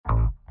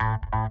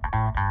Welcome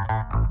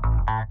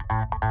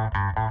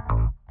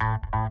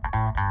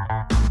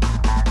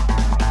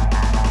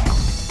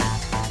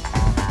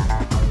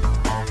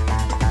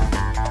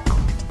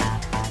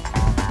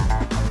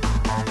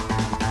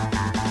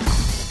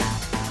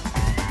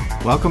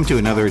to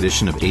another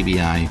edition of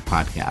ABI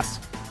Podcast.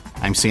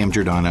 I'm Sam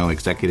Giordano,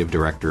 Executive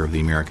Director of the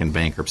American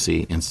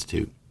Bankruptcy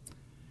Institute.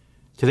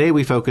 Today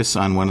we focus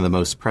on one of the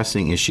most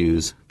pressing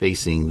issues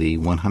facing the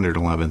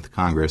 111th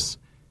Congress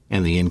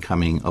and the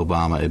incoming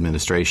Obama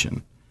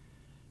administration.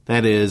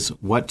 That is,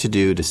 what to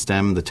do to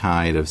stem the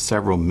tide of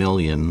several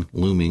million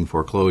looming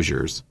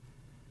foreclosures,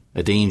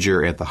 a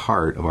danger at the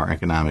heart of our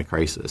economic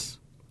crisis.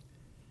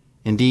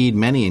 Indeed,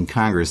 many in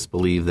Congress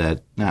believe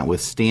that,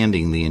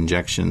 notwithstanding the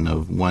injection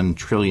of $1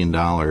 trillion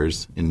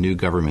in new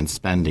government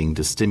spending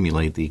to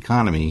stimulate the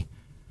economy,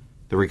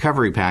 the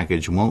recovery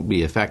package won't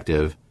be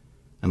effective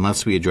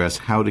unless we address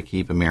how to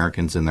keep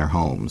Americans in their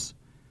homes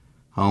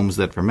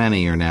that for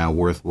many are now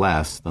worth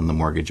less than the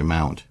mortgage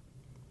amount.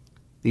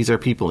 These are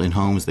people in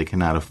homes they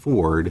cannot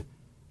afford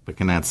but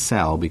cannot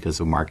sell because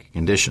of market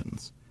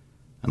conditions.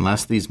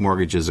 Unless these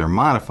mortgages are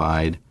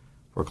modified,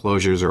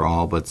 foreclosures are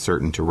all but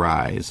certain to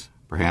rise,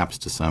 perhaps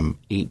to some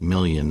 8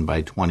 million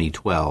by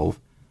 2012,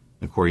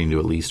 according to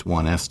at least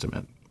one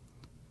estimate.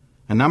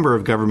 A number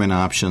of government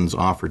options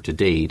offered to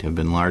date have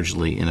been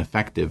largely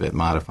ineffective at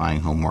modifying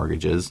home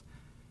mortgages,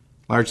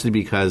 largely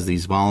because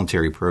these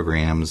voluntary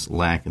programs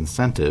lack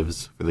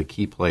incentives for the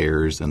key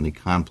players in the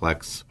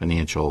complex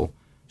financial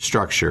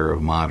structure of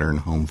modern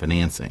home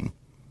financing.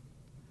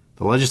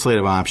 The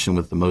legislative option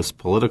with the most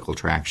political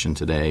traction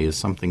today is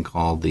something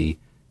called the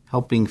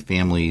Helping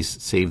Families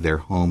Save Their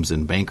Homes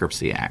in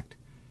Bankruptcy Act.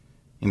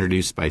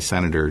 Introduced by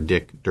Senator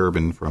Dick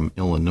Durbin from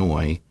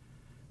Illinois,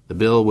 the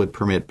bill would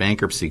permit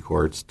bankruptcy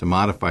courts to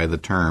modify the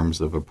terms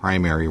of a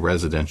primary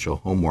residential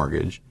home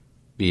mortgage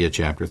via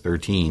Chapter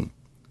 13.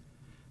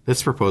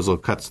 This proposal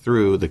cuts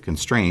through the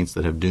constraints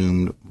that have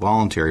doomed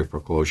voluntary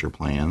foreclosure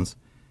plans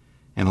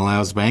and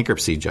allows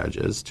bankruptcy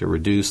judges to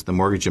reduce the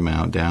mortgage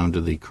amount down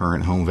to the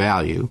current home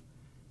value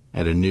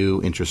at a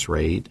new interest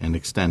rate and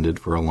extended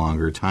for a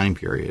longer time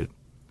period.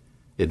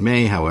 It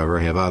may, however,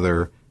 have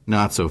other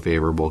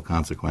not-so-favorable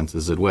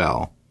consequences as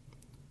well.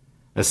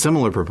 A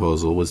similar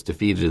proposal was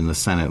defeated in the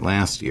Senate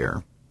last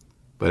year,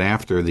 but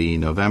after the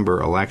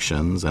November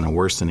elections and a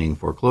worsening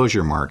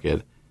foreclosure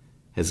market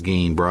has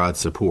gained broad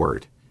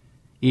support,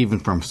 even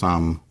from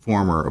some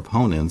former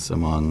opponents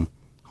among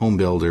home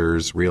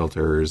builders,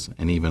 realtors,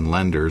 and even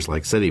lenders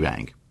like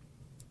Citibank.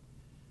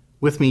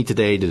 With me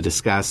today to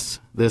discuss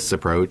this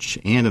approach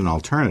and an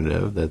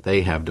alternative that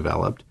they have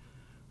developed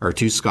are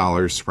two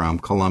scholars from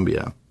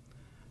Columbia.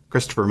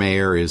 Christopher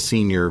Mayer is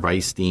Senior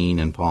Vice Dean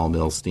and Paul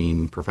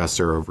Milstein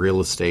Professor of Real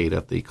Estate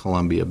at the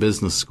Columbia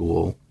Business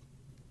School,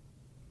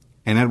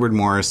 and Edward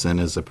Morrison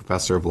is a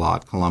Professor of Law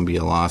at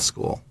Columbia Law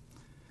School.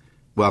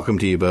 Welcome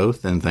to you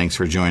both, and thanks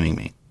for joining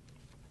me.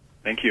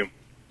 Thank you.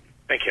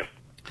 Thank you.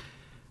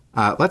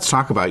 Let's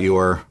talk about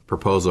your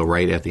proposal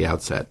right at the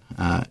outset.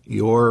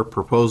 Your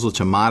proposal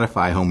to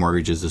modify home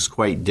mortgages is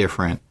quite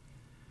different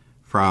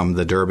from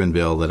the Durbin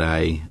bill that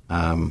I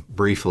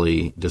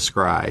briefly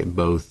described,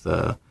 both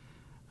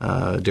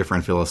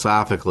different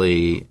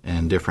philosophically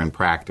and different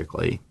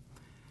practically.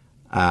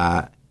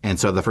 And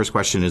so the first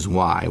question is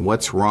why?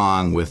 What's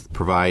wrong with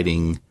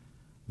providing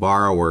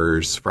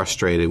borrowers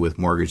frustrated with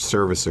mortgage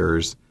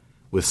servicers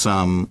with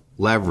some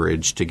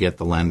leverage to get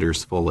the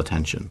lender's full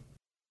attention?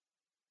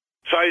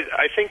 So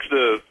I think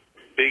the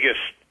biggest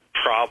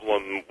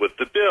problem with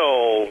the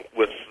bill,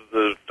 with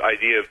the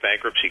idea of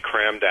bankruptcy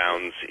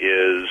cram-downs,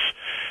 is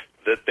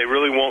that they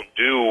really won't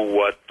do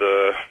what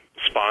the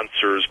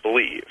sponsors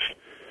believe.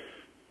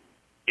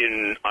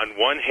 On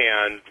one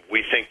hand,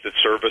 we think that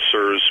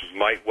servicers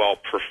might well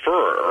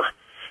prefer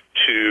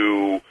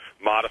to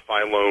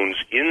modify loans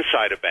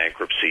inside of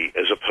bankruptcy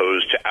as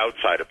opposed to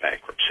outside of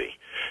bankruptcy,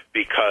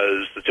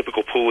 because the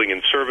typical pooling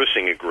and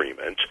servicing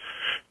agreement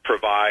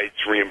provides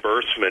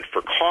reimbursement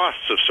for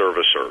costs of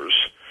servicers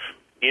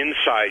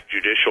inside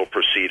judicial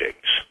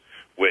proceedings,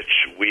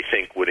 which we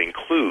think would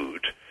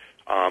include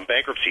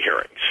bankruptcy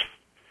hearings.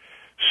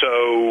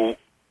 So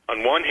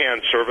on one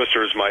hand,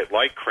 servicers might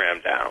like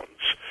cram-downs.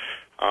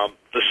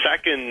 The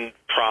second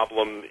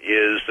problem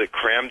is that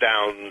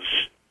cram-downs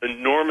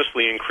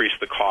enormously increase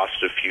the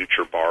cost of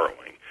future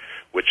borrowing,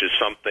 which is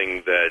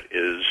something that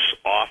is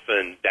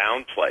often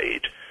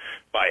downplayed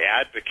by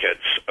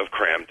advocates of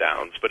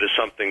cram-downs, but is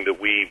something that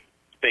we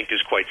think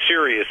is quite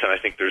serious, and I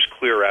think there's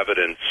clear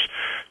evidence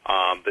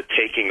that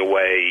taking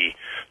away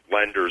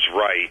lenders'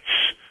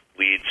 rights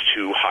leads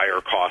to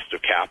higher cost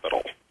of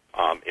capital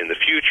in the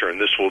future,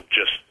 and this will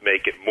just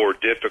make it more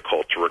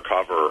difficult to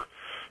recover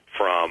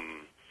from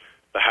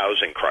the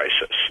housing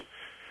crisis.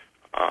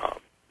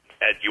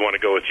 Ed, you want to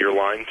go with your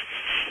line?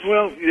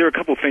 Well, there are a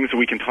couple of things that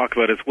we can talk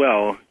about as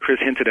well. Chris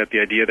hinted at the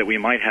idea that we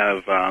might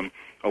have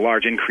a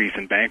large increase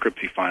in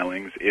bankruptcy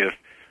filings if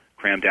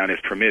cram-down is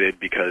permitted,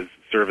 because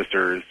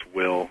servicers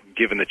will,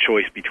 given the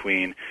choice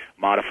between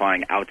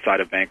modifying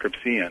outside of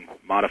bankruptcy and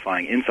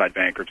modifying inside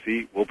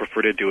bankruptcy, will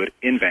prefer to do it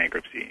in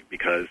bankruptcy,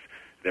 because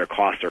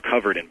costs are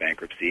covered in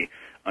bankruptcy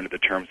under the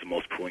terms of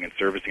most pooling and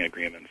servicing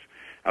agreements.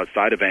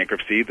 Outside of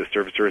bankruptcy, the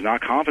servicer is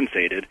not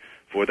compensated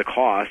for the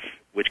costs,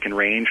 which can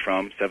range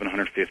from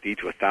 $750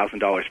 to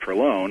 $1,000 per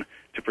loan,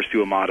 to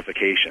pursue a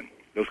modification.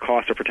 Those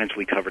costs are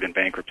potentially covered in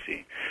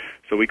bankruptcy.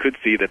 So we could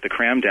see that the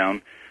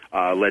cram-down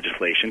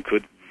legislation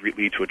could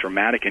lead to a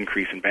dramatic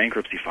increase in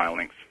bankruptcy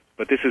filings.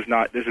 But this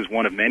is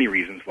one of many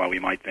reasons why we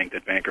might think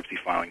that bankruptcy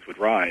filings would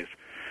rise.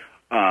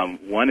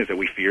 One is that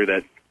we fear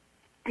that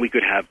we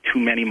could have too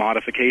many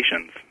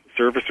modifications.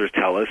 Servicers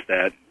tell us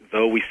that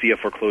though we see a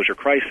foreclosure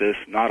crisis,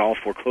 not all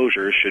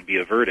foreclosures should be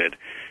averted,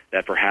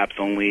 that perhaps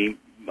only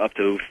up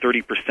to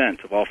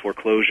 30% of all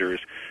foreclosures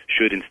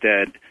should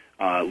instead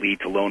lead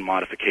to loan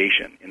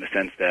modification, in the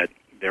sense that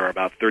there are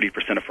about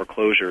 30% of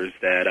foreclosures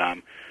that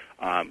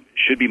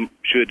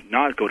should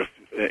not go to.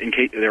 In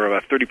case there are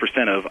about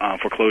 30%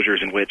 of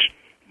foreclosures in which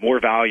more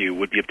value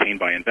would be obtained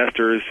by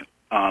investors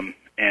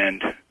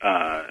and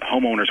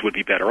homeowners would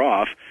be better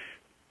off.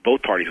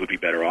 Both parties would be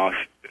better off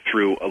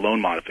through a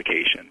loan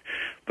modification.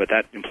 But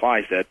that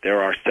implies that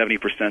there are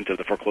 70% of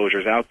the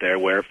foreclosures out there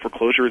where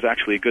foreclosure is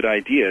actually a good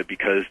idea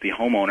because the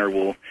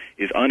homeowner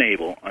is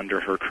unable, under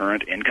her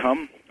current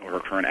income or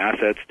her current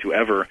assets, to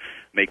ever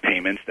make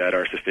payments that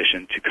are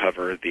sufficient to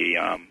cover the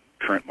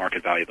current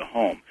market value of the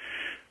home.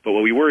 But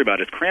what we worry about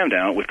is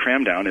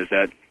cram-down is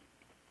that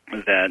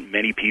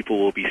many people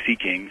will be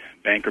seeking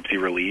bankruptcy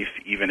relief,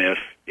 even if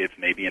it's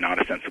maybe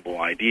not a sensible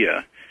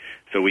idea.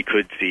 So we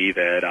could see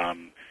that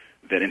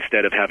that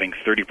instead of having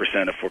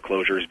 30% of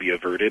foreclosures be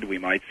averted, we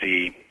might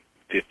see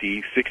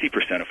 50,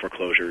 60% of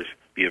foreclosures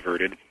be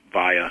averted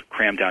via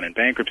cram-down in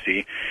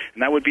bankruptcy.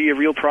 And that would be a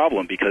real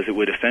problem because it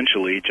would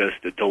essentially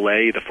just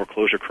delay the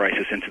foreclosure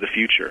crisis into the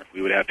future.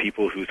 We would have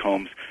people whose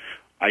homes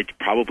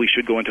probably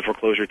should go into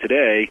foreclosure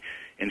today,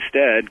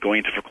 instead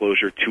going into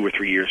foreclosure 2 or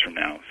 3 years from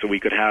now. So we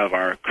could have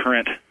our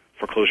current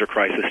foreclosure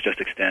crisis just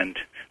extend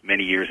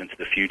many years into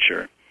the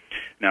future.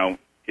 Now,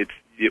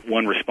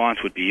 one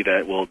response would be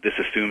that, well, this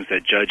assumes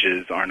that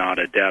judges are not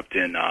adept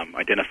in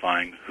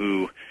identifying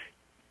who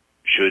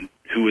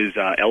is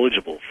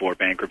eligible for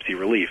bankruptcy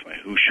relief,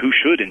 who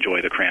should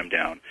enjoy the cram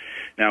down.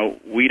 Now,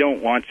 we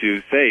don't want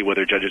to say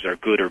whether judges are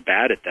good or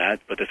bad at that,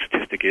 but the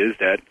statistic is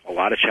that a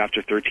lot of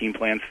Chapter 13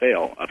 plans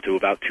fail, up to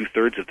about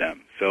 2/3 of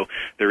them. So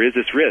there is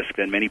this risk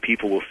that many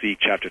people will seek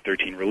Chapter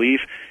 13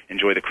 relief,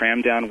 enjoy the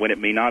cram down, when it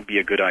may not be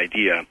a good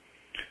idea.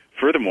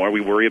 Furthermore,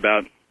 we worry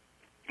about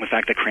the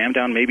fact that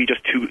cram-down may be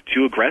just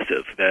too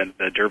aggressive, that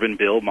the Durbin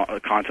Bill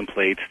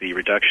contemplates the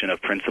reduction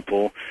of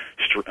principal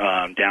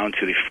down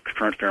to the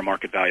current fair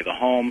market value of the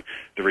home,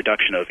 the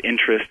reduction of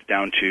interest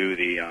down to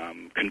the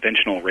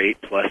conventional rate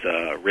plus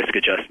a risk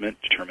adjustment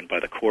determined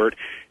by the court,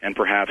 and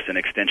perhaps an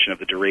extension of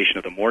the duration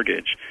of the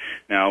mortgage.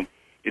 Now,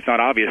 it's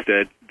not obvious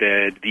that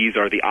these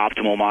are the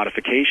optimal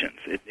modifications.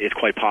 It's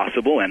quite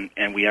possible,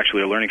 and we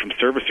actually are learning from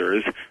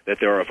servicers that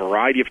there are a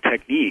variety of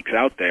techniques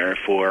out there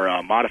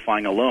for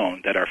modifying a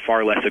loan that are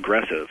far less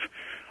aggressive.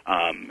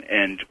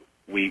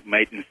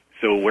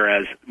 So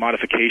whereas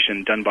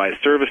modification done by a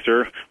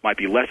servicer might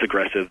be less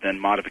aggressive than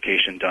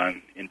modification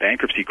done in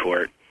bankruptcy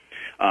court,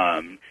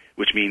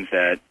 which means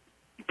that,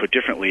 put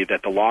differently,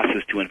 that the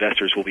losses to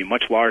investors will be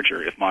much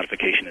larger if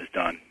modification is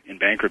done in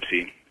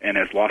bankruptcy. And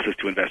as losses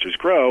to investors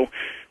grow,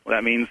 well,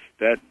 that means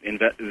that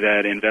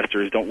that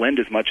investors don't lend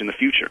as much in the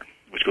future,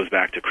 which goes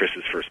back to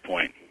Chris's first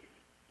point.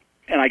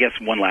 And I guess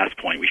one last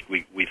point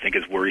we think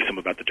is worrisome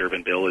about the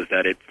Durbin Bill is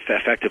that it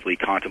effectively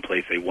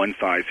contemplates a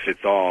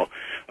one-size-fits-all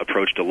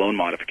approach to loan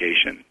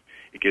modification.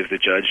 It gives the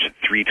judge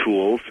 3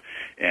 tools,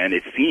 and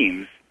it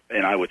seems,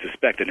 and I would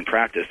suspect that in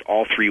practice,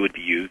 all 3 would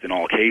be used in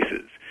all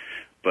cases.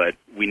 But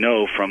we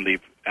know from the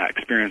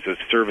experience of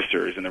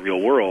servicers in the real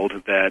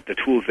world that the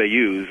tools they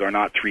use are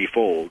not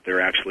threefold.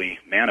 They're actually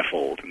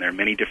manifold, and there are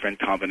many different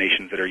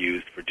combinations that are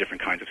used for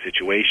different kinds of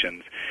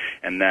situations,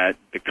 and that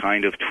the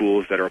kind of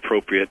tools that are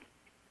appropriate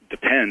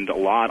depend a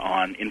lot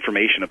on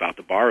information about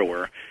the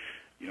borrower.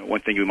 You know,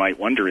 one thing you might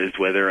wonder is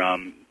whether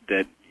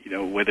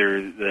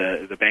whether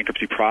the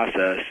bankruptcy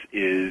process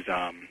is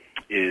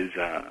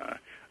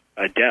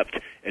adept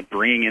at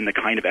bringing in the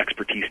kind of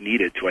expertise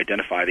needed to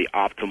identify the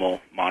optimal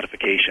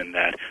modification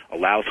that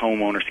allows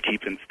homeowners to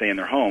keep and stay in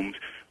their homes,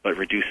 but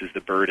reduces the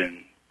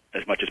burden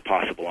as much as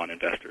possible on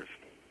investors.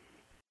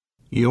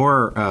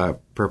 Your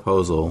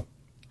proposal,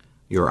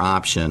 your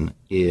option,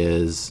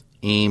 is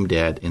aimed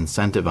at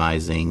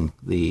incentivizing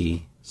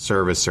the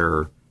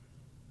servicer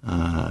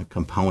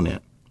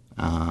component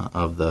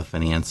of the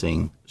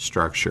financing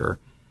structure.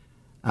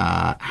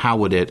 How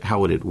would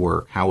it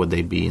work? How would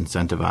they be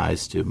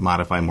incentivized to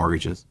modify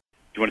mortgages? Do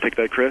you want to take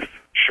that, Chris?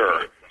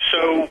 Sure.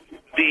 So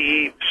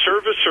the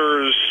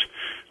servicers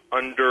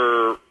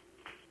under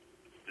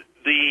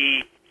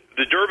the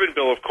Durbin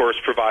Bill, of course,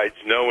 provides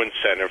no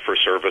incentive for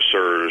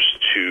servicers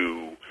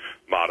to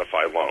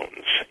modify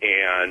loans.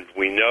 And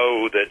we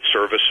know that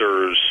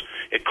servicers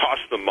it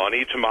costs them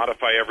money to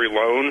modify every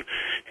loan,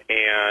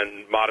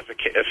 and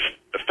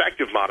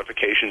effective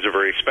modifications are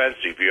very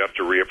expensive. You have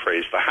to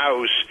reappraise the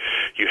house.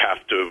 You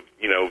have to,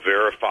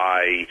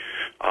 verify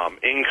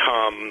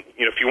income.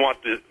 If you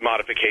want the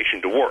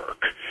modification to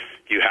work,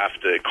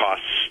 it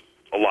costs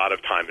a lot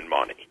of time and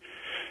money.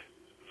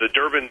 The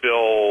Durbin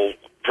Bill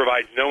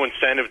provides no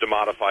incentive to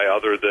modify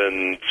other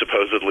than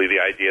supposedly the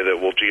idea that,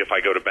 well, gee, if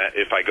I go to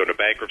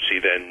bankruptcy,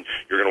 then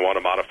you're going to want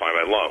to modify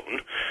my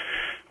loan.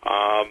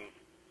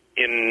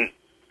 In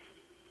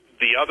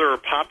the other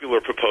popular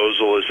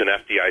proposal is an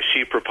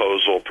FDIC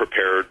proposal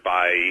prepared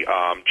by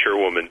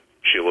Chairwoman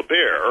Sheila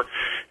Bair,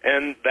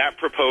 and that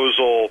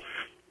proposal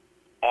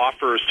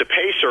offers to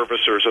pay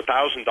servicers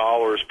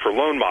 $1,000 per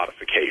loan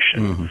modification.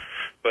 Mm-hmm.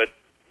 But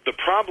the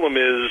problem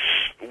is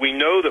we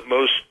know that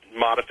most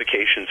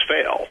modifications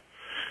fail.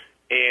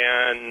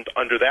 And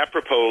under that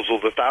proposal,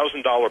 the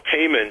 $1,000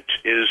 payment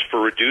is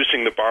for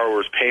reducing the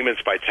borrower's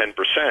payments by 10%.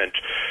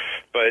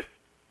 But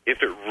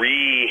if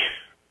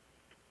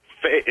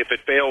it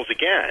fails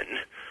again,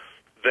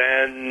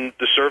 then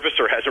the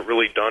servicer hasn't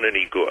really done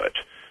any good,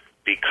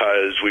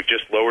 because we've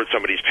just lowered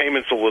somebody's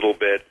payments a little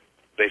bit.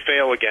 They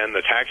fail again.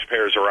 The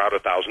taxpayers are out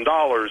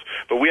 $1,000,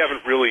 but we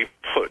haven't really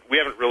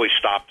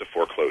stopped the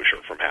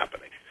foreclosure from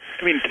happening.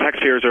 I mean,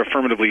 taxpayers are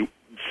affirmatively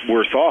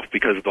worse off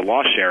because of the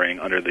loss sharing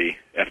under the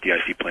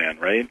FDIC plan,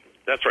 right?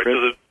 That's right.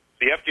 So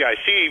the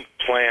FDIC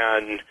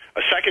plan,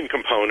 a second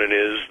component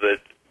is that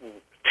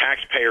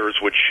taxpayers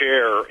would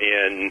share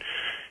in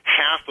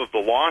half of the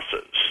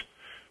losses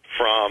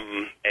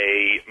from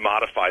a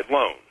modified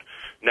loan.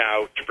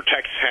 Now, to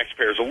protect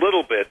taxpayers a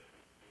little bit,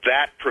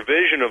 that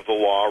provision of the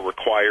law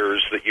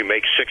requires that you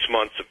make 6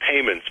 months of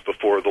payments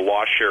before the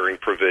loss sharing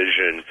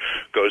provision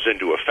goes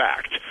into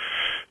effect.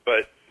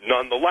 But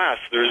nonetheless,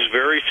 there's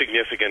very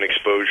significant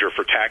exposure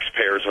for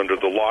taxpayers under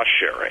the loss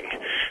sharing.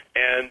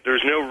 And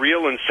there's no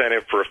real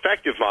incentive for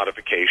effective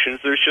modifications.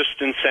 There's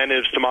just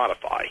incentives to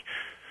modify.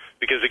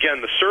 Because, again,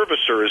 the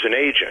servicer is an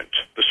agent.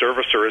 The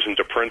servicer isn't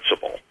a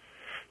principal.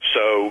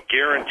 So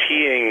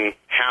guaranteeing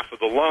half of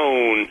the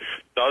loan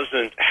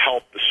doesn't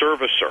help the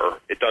servicer.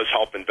 It does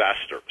help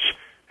investors.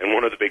 And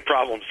one of the big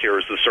problems here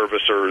is the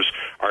servicers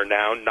are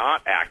now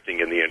not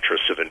acting in the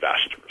interests of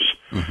investors.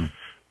 Mm-hmm.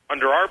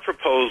 Under our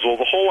proposal,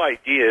 the whole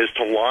idea is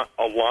to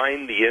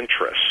align the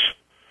interests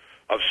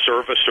of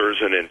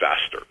servicers and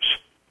investors.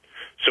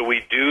 So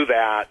we do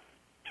that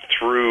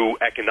through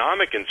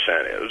economic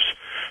incentives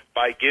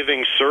by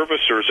giving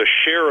servicers a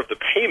share of the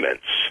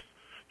payments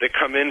that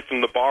come in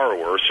from the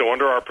borrower. So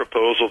under our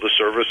proposal, the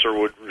servicer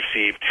would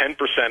receive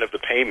 10% of the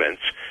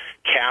payments,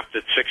 capped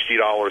at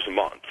 $60 a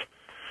month.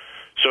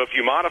 So if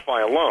you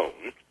modify a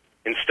loan,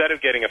 instead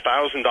of getting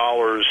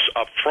 $1,000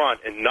 up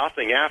front and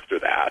nothing after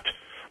that,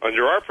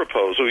 under our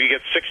proposal, you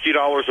get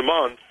 $60 a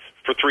month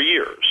for 3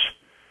 years.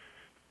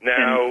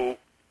 Now,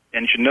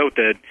 and you should note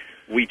that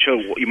we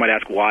chose. You might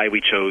ask why we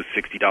chose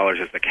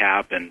 $60 as the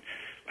cap and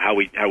how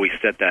we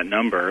set that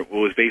number. It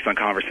was based on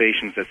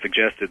conversations that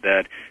suggested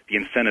that the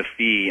incentive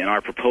fee in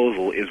our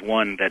proposal is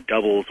one that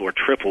doubles or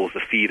triples the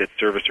fee that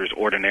servicers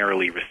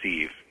ordinarily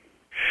receive.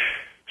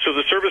 So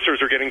the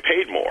servicers are getting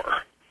paid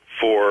more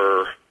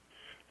for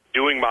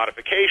doing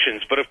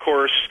modifications, but of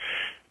course,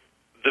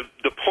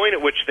 the point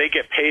at which they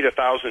get paid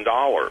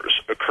 $1,000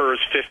 occurs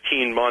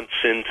 15 months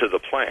into the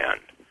plan.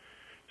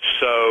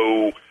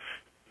 So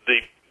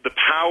the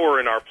power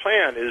in our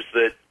plan is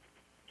that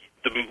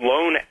the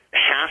loan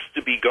has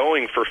to be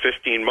going for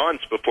 15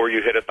 months before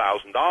you hit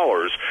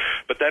 $1,000.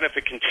 But then if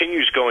it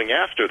continues going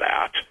after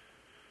that,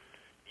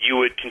 you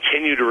would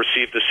continue to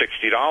receive the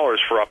 $60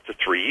 for up to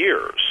 3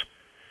 years.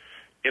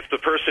 If the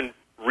person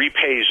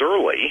repays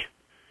early,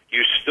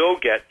 you still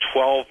get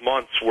 12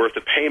 months worth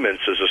of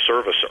payments as a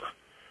servicer,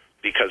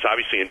 because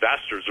obviously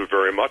investors would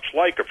very much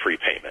like a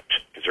prepayment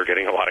because they're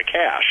getting a lot of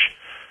cash.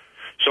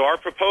 So our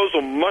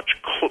proposal much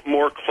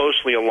more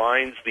closely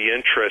aligns the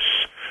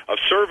interests of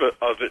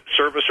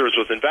servicers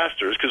with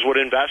investors, because what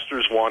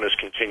investors want is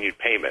continued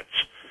payments.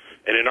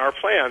 And in our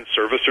plan,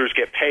 servicers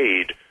get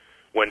paid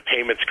when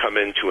payments come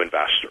in to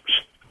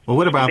investors. Well,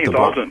 what about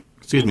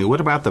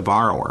What about the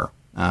borrower?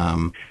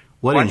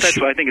 That's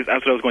what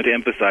I was going to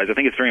emphasize. I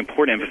think it's very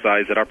important to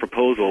emphasize that our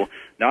proposal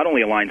not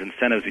only aligns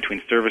incentives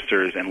between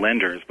servicers and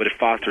lenders, but it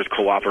fosters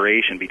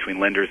cooperation between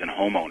lenders and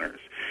homeowners.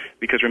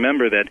 Because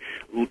remember that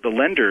the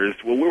lenders,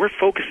 we're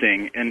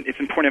focusing, and it's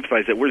important to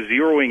emphasize that we're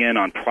zeroing in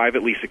on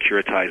privately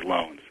securitized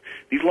loans.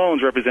 These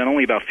loans represent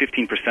only about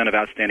 15% of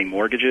outstanding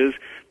mortgages,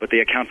 but they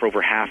account for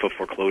over half of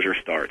foreclosure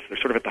starts. They're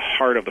sort of at the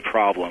heart of the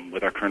problem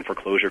with our current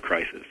foreclosure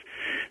crisis.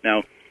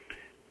 Now,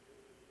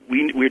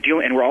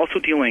 we're also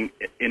dealing,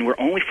 and we're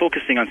only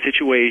focusing on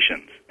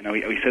situations, and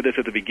we said this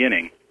at the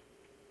beginning,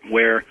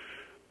 where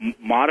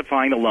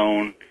modifying the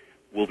loan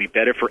will be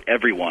better for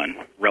everyone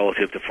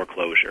relative to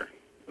foreclosure.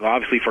 Well,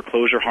 obviously,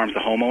 foreclosure harms the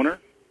homeowner.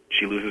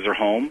 She loses her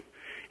home.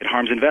 It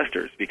harms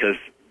investors because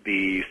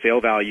the sale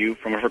value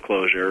from a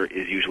foreclosure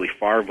is usually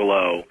far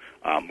below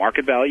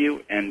market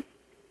value and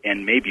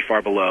maybe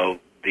far below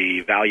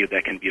the value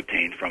that can be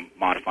obtained from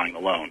modifying the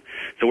loan.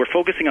 So we're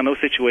focusing on those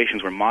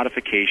situations where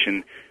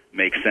modification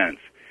makes sense.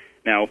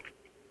 Now,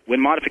 when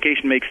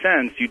modification makes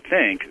sense, you'd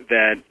think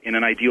that in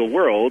an ideal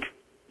world,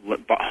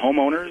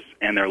 homeowners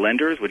and their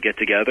lenders would get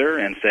together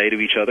and say to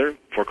each other,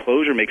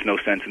 foreclosure makes no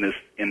sense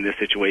in this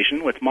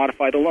situation. Let's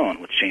modify the loan.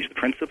 Let's change the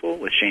principal.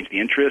 Let's change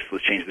the interest.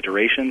 Let's change the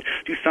duration.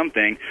 Do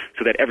something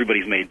so that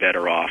everybody's made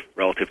better off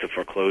relative to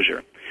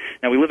foreclosure.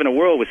 Now, we live in a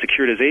world with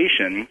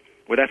securitization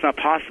where that's not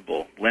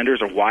possible.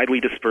 Lenders are widely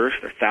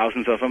dispersed. There are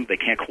thousands of them. They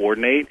can't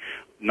coordinate,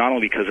 not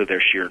only because of their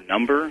sheer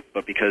number,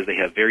 but because they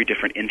have very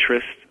different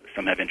interests.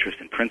 Some have interest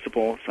in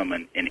principal, some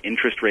in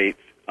interest rates,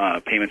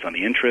 payments on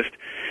the interest.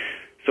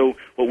 So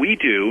what we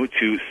do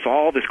to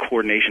solve this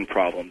coordination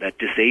problem that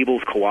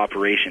disables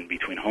cooperation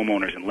between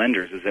homeowners and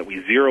lenders is that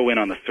we zero in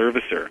on the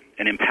servicer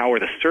and empower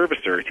the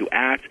servicer to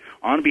act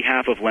on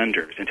behalf of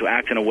lenders and to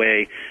act in a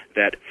way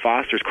that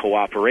fosters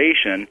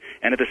cooperation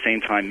and at the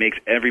same time makes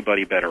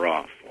everybody better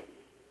off.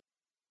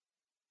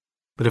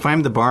 But if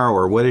I'm the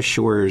borrower, what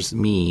assures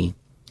me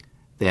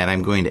that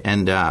I'm going to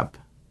end up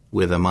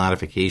with a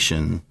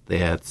modification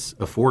that's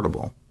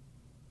affordable?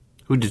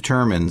 Who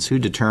determines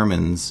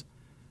what's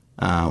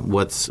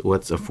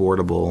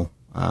affordable?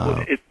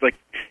 Well, it's like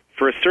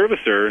for a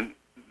servicer,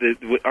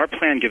 our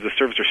plan gives the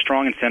servicer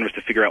strong incentives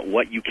to figure out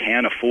what you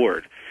can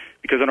afford.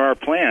 Because under our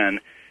plan,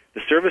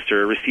 the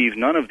servicer receives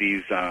none of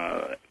these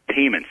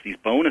payments, these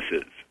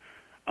bonuses,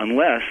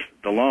 unless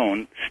the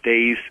loan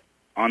stays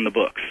on the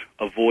books,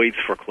 avoids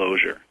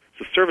foreclosure.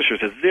 So servicers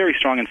have very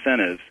strong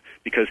incentives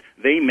because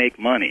they make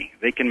money.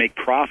 They can make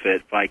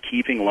profit by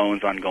keeping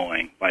loans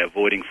ongoing, by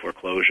avoiding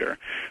foreclosure.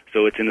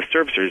 So it's in the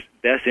servicer's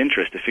best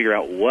interest to figure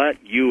out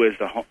what you as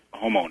the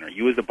homeowner,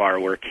 you as the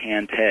borrower,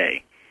 can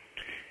pay.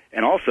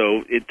 And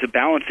also to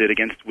balance it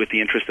with the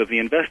interest of the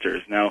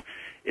investors. Now,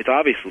 it's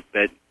obvious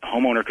that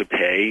homeowner could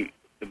pay.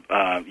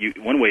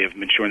 One way of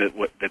ensuring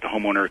that the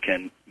homeowner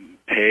can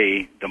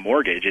pay the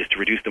mortgage is to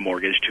reduce the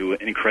mortgage to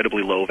an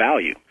incredibly low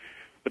value.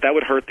 But that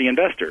would hurt the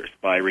investors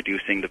by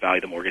reducing the value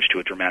of the mortgage to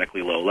a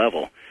dramatically low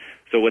level.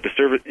 So what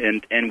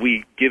and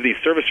we give these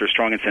servicers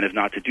strong incentive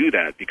not to do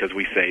that because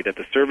we say that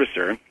the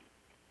servicer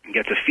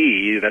gets a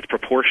fee that's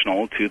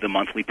proportional to the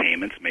monthly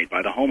payments made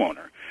by the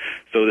homeowner.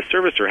 So the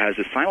servicer has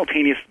a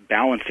simultaneous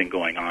balancing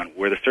going on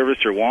where the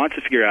servicer wants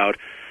to figure out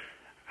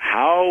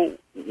how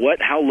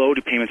low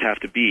do payments have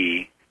to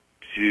be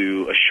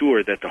to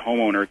assure that the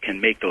homeowner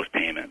can make those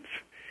payments,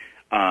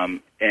 how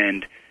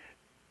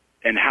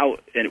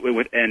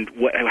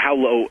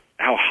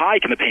high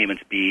can the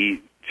payments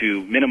be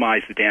to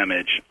minimize the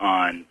damage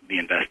on the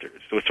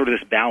investors. So it's sort of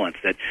this balance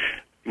that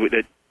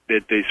the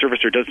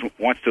servicer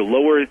wants to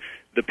lower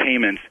the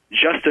payments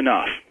just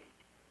enough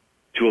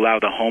to allow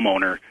the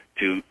homeowner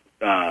to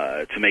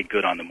make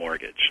good on the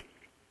mortgage.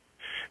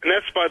 And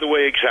that's, by the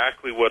way,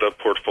 exactly what a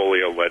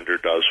portfolio lender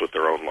does with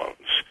their own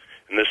loans.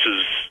 And this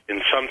is,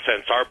 in some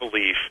sense, our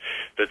belief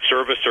that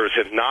servicers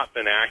have not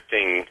been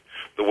acting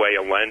the way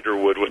a lender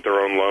would with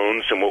their own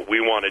loans, and what we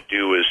want to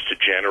do is to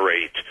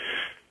generate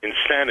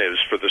incentives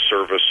for the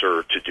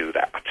servicer to do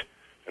that.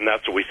 And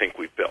that's what we think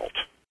we've built.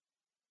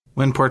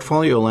 When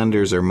portfolio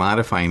lenders are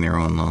modifying their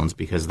own loans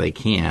because they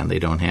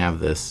don't have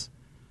this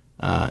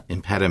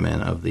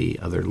impediment of the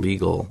other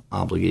legal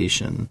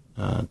obligation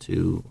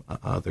to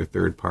other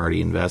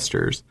third-party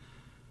investors,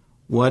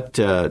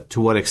 to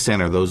what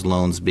extent are those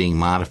loans being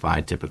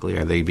modified typically?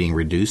 Are they being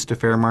reduced to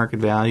fair market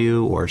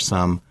value or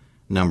some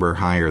number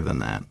higher than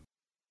that?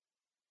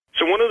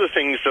 So one of the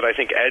things that I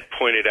think Ed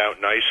pointed out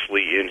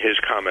nicely in his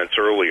comments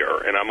earlier,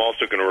 and I'm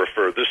also going to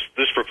refer,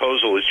 this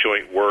proposal is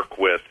joint work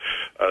with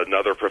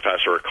another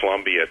professor at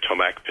Columbia,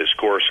 Tomek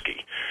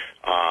Piskorski.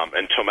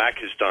 And Tomek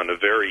has done a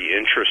very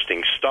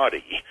interesting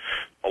study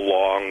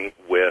along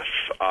with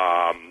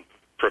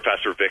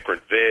Professor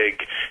Vikrant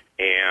Vig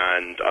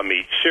and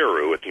Amit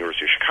Siru at the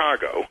University of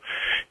Chicago,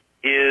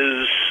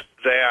 is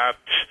that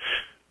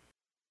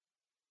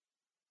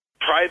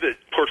private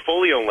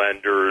portfolio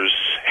lenders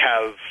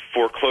have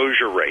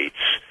foreclosure rates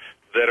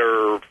that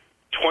are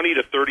 20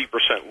 to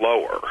 30%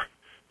 lower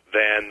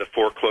than the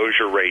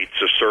foreclosure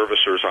rates of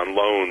servicers on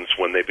loans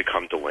when they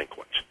become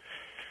delinquent.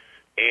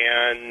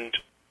 And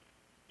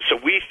so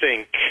we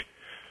think,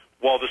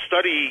 while the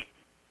study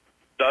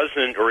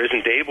doesn't or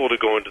isn't able to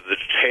go into the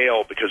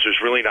detail because there's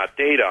really not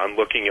data on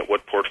looking at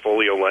what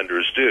portfolio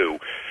lenders do,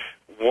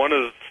 one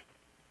of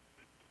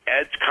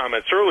Ed's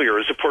comments earlier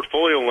is that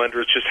portfolio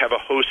lenders just have a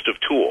host of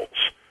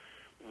tools.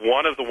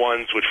 One of the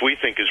ones which we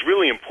think is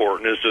really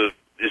important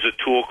is a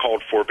tool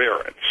called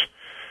forbearance.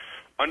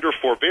 Under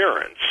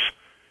forbearance,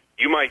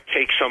 you might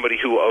take somebody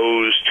who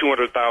owes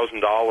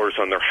 $200,000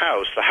 on their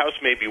house. The house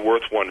may be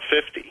worth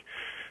 $150,000.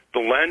 The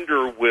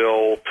lender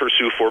will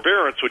pursue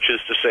forbearance, which is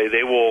to say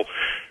they will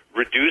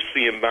reduce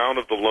the amount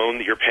of the loan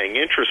that you're paying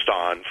interest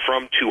on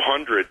from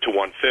 $200,000 to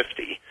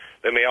 $150,000.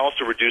 They may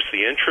also reduce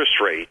the interest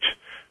rate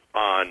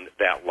on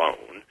that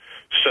loan.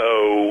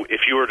 So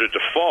if you were to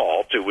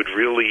default, it would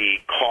really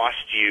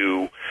cost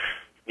you,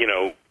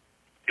 you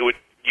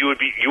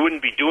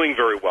wouldn't be doing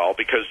very well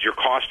because your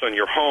cost on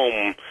your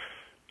home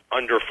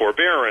under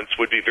forbearance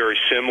would be very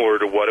similar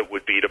to what it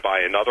would be to buy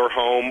another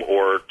home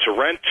or to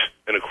rent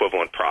an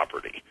equivalent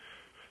property.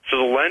 So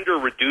the lender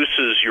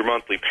reduces your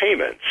monthly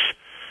payments,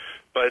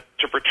 but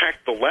to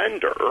protect the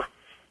lender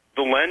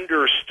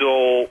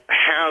still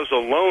has a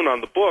loan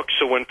on the books,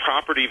 so when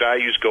property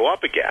values go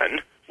up again,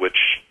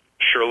 which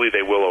surely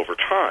they will over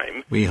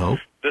time, we hope,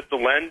 that the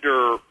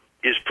lender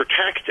is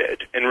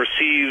protected and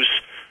receives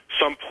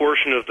some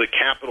portion of the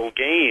capital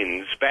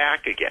gains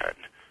back again.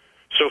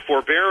 So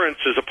forbearance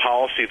is a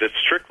policy that's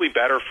strictly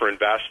better for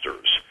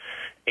investors.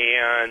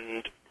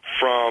 And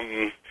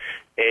from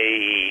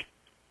a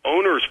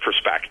owner's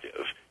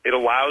perspective, it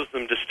allows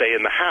them to stay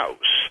in the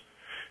house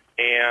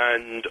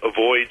and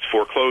avoids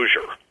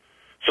foreclosure.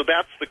 So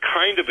that's the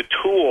kind of a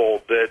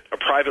tool that a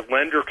private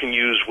lender can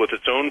use with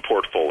its own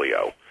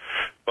portfolio,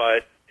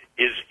 but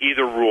is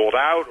either ruled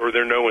out or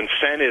there are no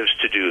incentives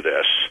to do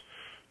this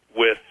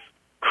with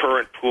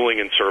current pooling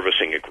and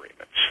servicing agreements.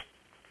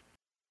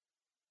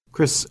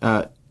 Chris,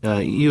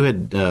 you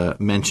had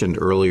mentioned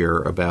earlier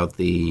about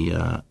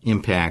the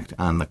impact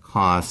on the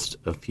cost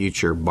of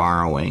future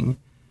borrowing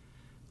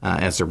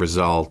as a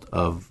result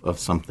of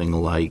something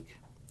like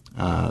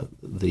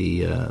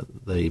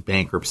the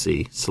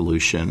bankruptcy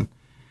solution.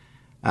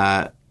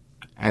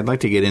 I'd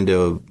like to get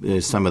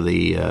into some of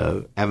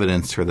the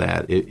evidence for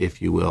that,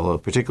 if you will,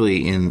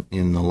 particularly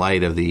in the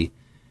light of the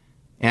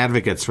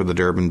advocates for the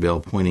Durbin Bill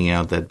pointing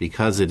out that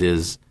because it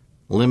is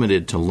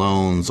limited to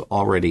loans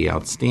already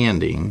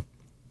outstanding,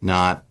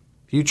 not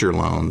future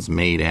loans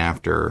made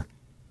after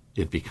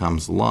it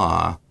becomes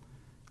law,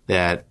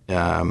 that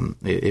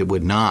it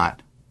would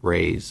not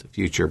raise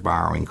future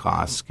borrowing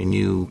costs. Can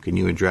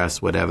you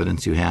address what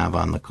evidence you have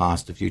on the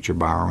cost of future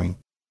borrowing?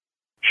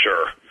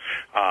 Sure.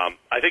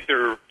 I think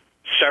there are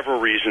several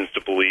reasons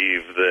to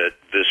believe that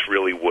this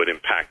really would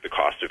impact the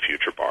cost of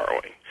future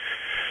borrowing.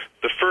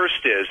 The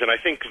first is, and I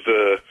think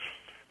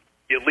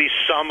at least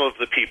some of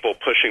the people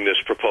pushing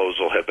this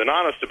proposal have been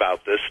honest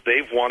about this,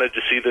 they've wanted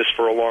to see this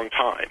for a long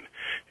time.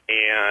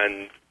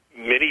 And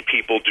many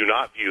people do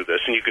not view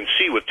this, and you can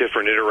see with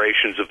different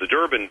iterations of the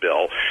Durbin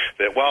Bill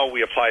that, well,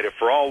 we applied it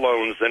for all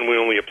loans, then we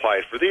only apply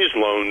it for these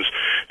loans.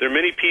 There are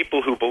many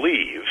people who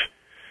believe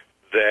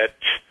that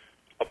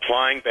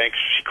applying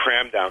bankruptcy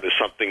cram-down is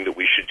something that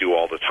we should do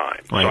all the time.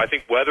 Right. So I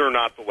think whether or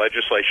not the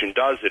legislation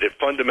does it, it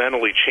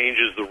fundamentally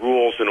changes the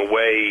rules in a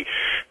way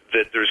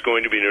that there's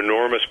going to be an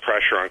enormous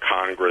pressure on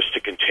Congress to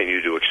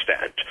continue to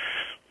extend.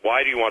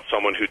 Why do you want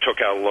someone who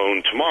took out a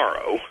loan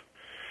tomorrow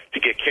to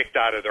get kicked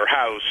out of their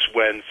house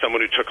when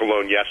someone who took a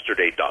loan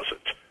yesterday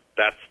doesn't?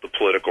 That's the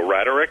political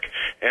rhetoric,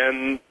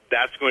 and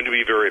that's going to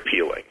be very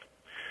appealing.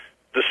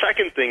 The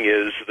second thing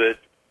is that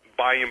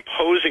by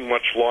imposing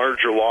much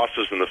larger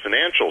losses in the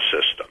financial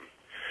system,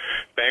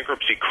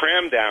 bankruptcy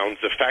cram-downs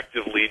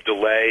effectively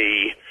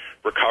delay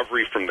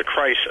recovery from the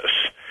crisis.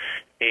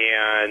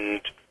 And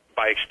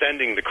by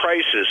extending the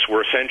crisis,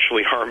 we're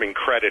essentially harming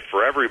credit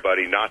for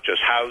everybody, not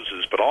just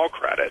houses, but all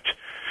credit,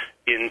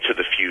 into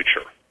the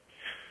future.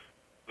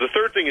 The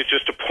third thing is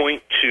just to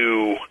point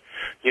to,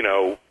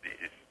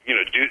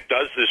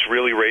 does this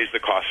really raise the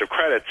cost of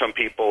credit? Some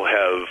people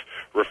have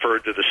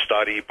referred to the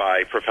study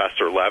by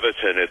Professor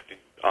Levitin at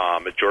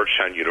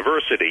Georgetown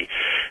University,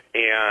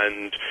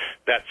 and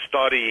that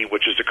study,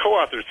 which is a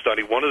co-authored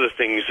study, one of the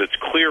things that's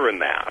clear in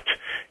that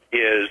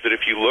is that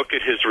if you look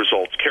at his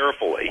results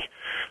carefully,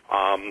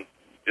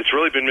 it's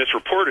really been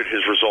misreported.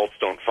 His results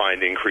don't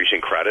find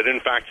increasing credit. In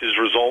fact, his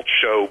results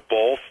show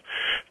both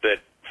that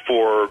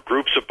for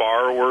groups of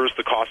borrowers,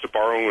 the cost of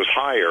borrowing was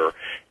higher,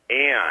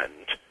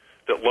 and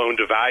that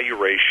loan-to-value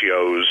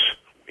ratios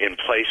in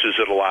places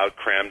that allowed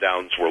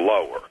cram-downs were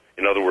lower.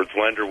 In other words,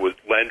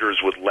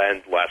 lenders would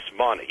lend less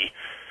money.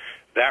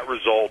 That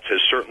result has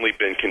certainly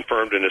been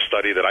confirmed in a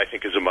study that I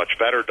think is a much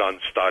better done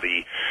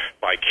study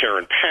by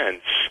Karen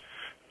Pence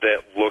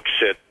that looks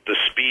at the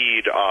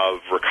speed of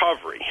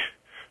recovery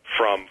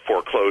from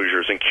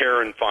foreclosures. And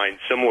Karen finds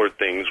similar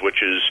things,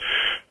 which is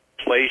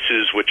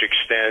places which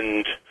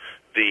extend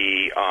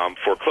the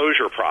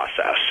foreclosure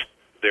process,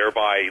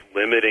 thereby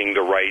limiting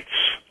the rights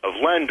of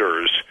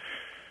lenders,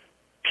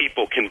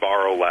 people can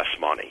borrow less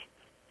money.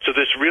 So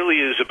this really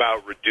is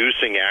about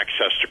reducing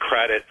access to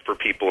credit for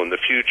people in the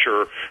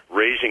future,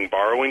 raising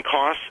borrowing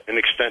costs, and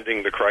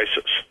extending the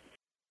crisis.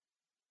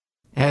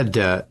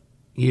 Ed,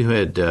 you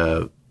had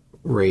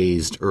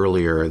raised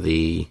earlier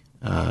the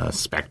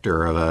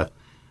specter of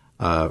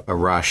a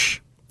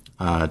rush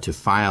to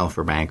file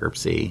for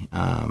bankruptcy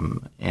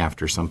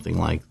after something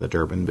like the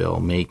Durbin Bill,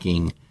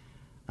 making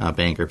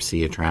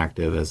bankruptcy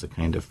attractive as a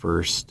kind of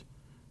first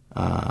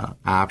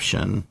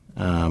option.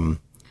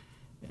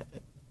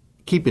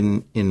 Keep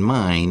in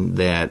mind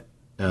that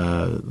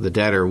the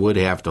debtor would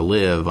have to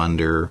live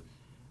under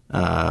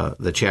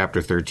the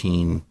Chapter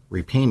 13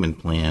 repayment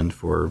plan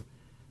for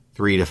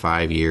 3 to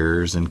 5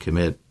 years and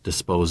commit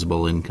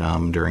disposable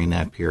income during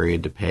that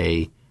period to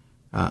pay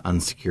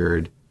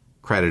unsecured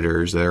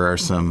creditors. There are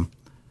some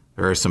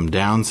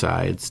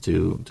downsides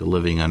to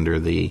living under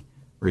the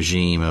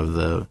regime of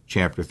the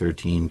Chapter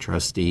 13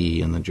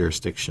 trustee and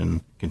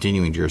the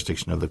continuing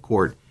jurisdiction of the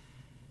court.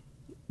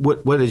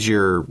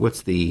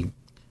 what's the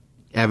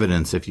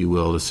evidence, if you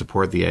will, to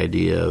support the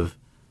idea of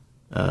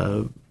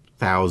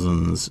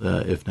thousands,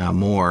 if not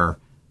more,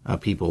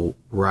 people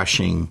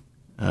rushing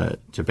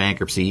to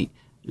bankruptcy?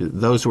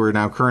 Those who are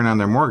now current on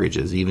their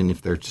mortgages, even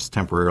if they're just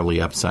temporarily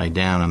upside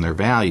down on their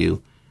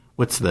value,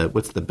 what's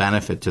the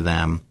benefit to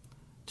them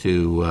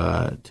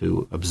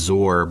to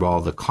absorb all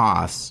the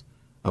costs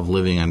of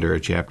living under a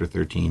Chapter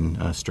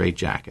 13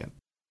 straitjacket?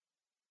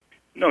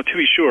 No, to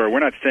be sure, we're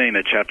not saying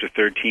that Chapter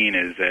 13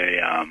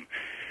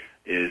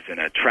 is an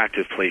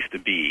attractive place to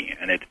be,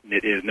 and it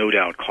is no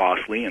doubt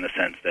costly in the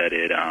sense that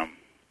it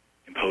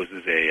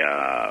imposes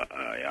a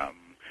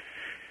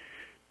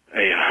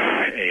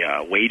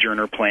wage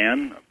earner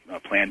plan, a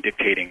plan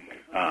dictating,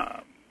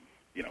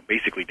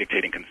 basically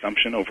dictating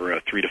consumption over a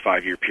 3 to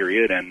 5 year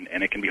period, and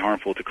it can be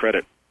harmful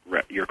to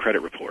your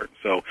credit report.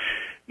 So,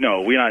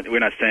 no, we're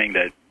not saying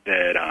that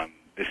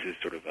this is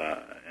sort of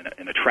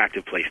an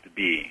attractive place to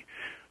be.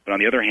 But on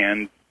the other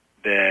hand,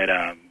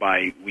 that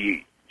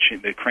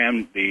the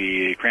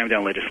cram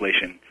down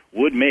legislation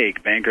would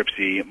make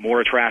bankruptcy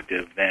more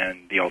attractive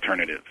than the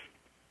alternatives.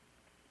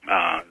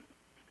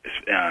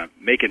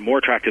 Make it more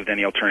attractive than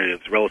the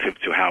alternatives relative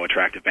to how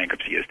attractive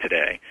bankruptcy is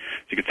today.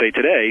 So you could say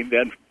today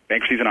that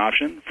bankruptcy is an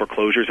option,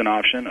 foreclosure is an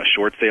option, a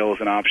short sale is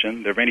an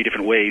option. There are many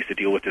different ways to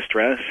deal with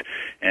distress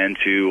and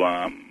to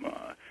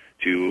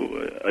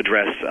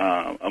address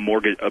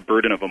a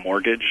burden of a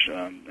mortgage,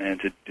 and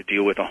to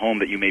deal with a home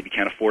that you maybe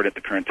can't afford at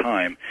the current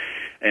time.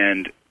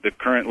 And the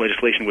current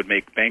legislation would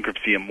make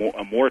bankruptcy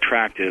more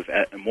attractive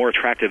as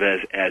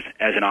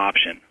an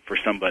option for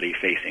somebody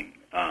facing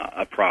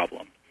a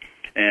problem.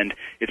 And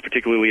it's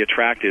particularly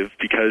attractive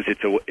because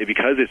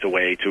it's a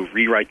way to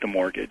rewrite the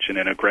mortgage in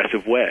an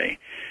aggressive way.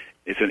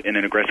 It's in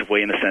an aggressive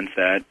way in the sense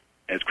that,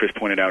 as Chris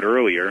pointed out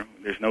earlier,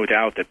 there's no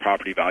doubt that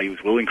property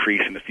values will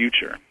increase in the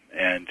future.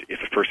 And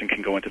if a person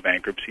can go into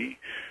bankruptcy,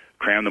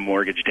 cram the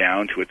mortgage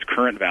down to its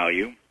current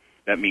value,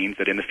 that means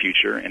that in the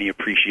future, any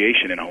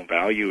appreciation in home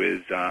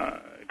value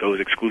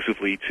goes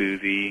exclusively to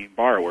the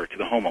borrower, to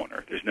the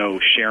homeowner. There's no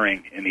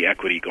sharing in the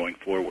equity going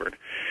forward.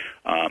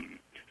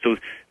 So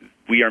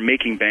we are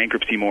making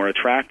bankruptcy more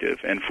attractive,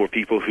 and for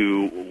people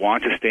who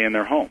want to stay in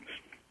their homes.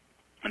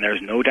 And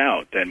there's no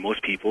doubt that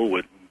most people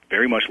would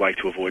very much like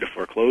to avoid a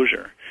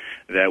foreclosure.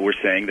 That we're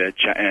saying that,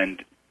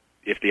 and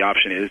if the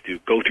option is to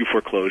go through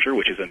foreclosure,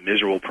 which is a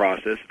miserable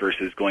process,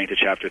 versus going to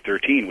Chapter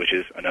 13, which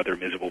is another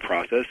miserable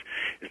process,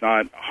 it's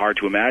not hard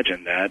to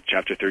imagine that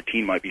Chapter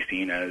 13 might be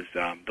seen as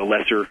the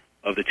lesser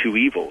of the two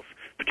evils,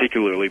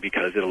 particularly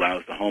because it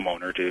allows the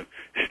homeowner to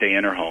stay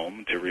in her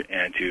home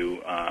and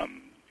to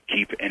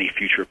keep any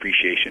future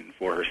appreciation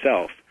for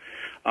herself.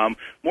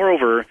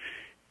 Moreover,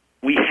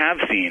 we have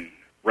seen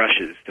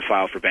rushes to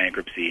file for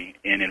bankruptcy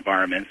in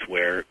environments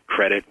where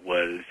credit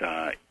was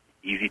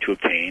easy to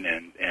obtain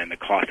and the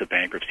cost of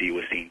bankruptcy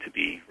was seen to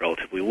be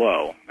relatively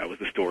low. That was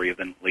the story of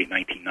the late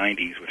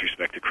 1990s with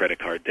respect to credit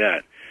card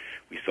debt.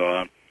 We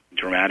saw a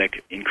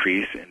dramatic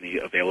increase in the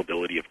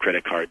availability of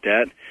credit card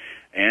debt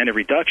and a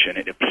reduction,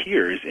 it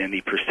appears, in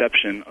the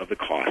perception of the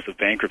cost of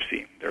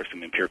bankruptcy. There are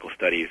some empirical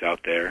studies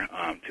out there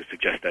to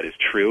suggest that is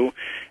true,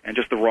 and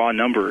just the raw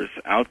numbers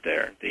out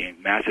there, the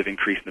massive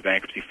increase in the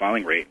bankruptcy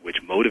filing rate,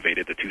 which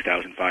motivated the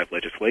 2005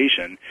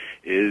 legislation,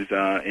 is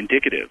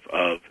indicative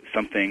of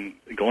something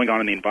going on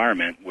in the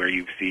environment where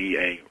you see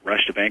a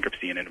rush to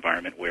bankruptcy in an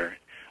environment where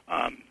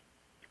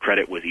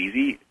credit was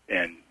easy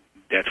and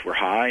debts were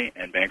high,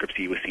 and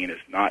bankruptcy was seen as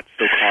not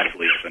so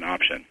costly as an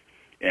option.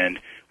 And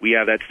we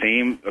have that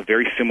same, a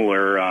very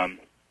similar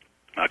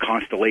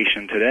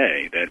constellation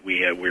today, that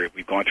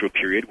we've gone through a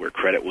period where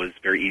credit was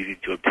very easy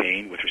to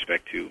obtain with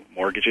respect to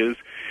mortgages,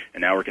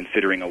 and now we're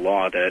considering a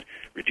law that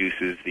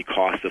reduces the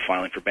cost of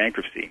filing for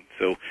bankruptcy.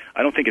 So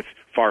I don't think it's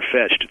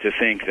far-fetched to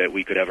think that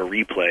we could have a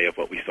replay of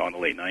what we saw in the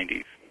late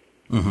 90s.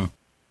 Mm-hmm.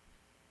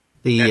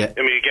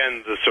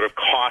 Again, the sort of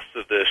cost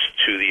of this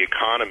to the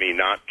economy,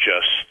 not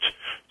just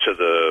to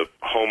the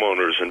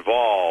homeowners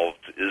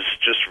involved, is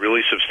just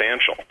really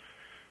substantial.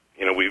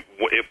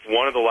 If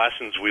one of the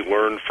lessons we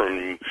learned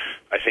from,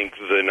 I think,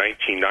 the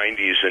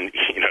 1990s and,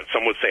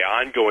 some would say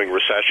ongoing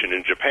recession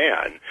in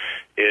Japan,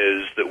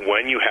 is that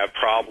when you have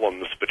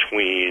problems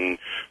between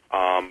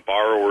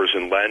borrowers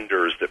and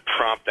lenders, that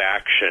prompt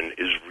action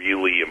is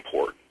really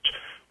important.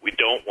 We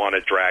don't want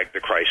to drag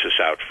the crisis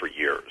out for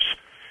years.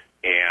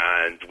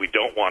 And we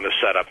don't want to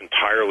set up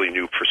entirely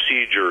new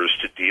procedures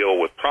to deal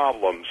with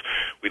problems.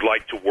 We'd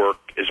like to work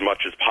as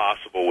much as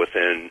possible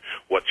within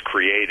what's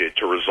created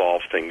to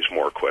resolve things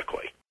more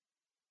quickly.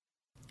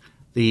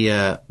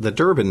 The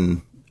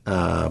Durbin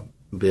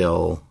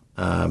bill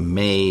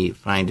may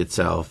find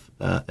itself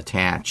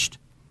attached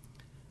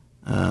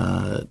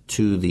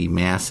to the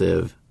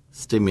massive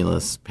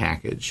stimulus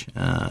package.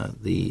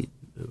 This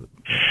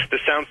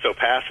sounds so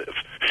passive.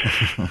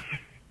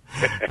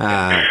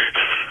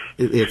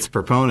 Its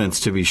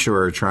proponents, to be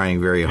sure, are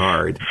trying very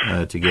hard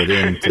to get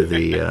into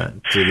the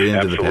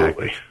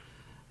package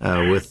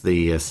with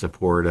the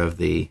support of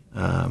the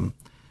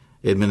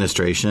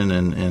administration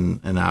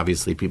and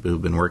obviously people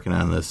who've been working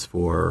on this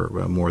for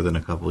more than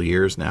a couple of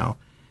years now.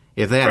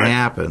 If that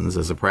happens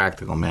as a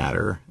practical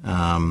matter,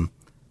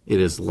 it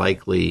is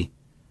likely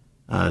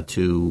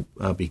to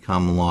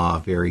become law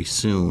very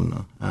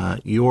soon.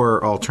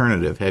 Your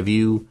alternative, have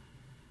you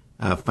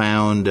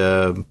found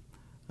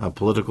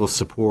political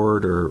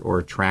support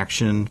or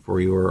traction for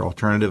your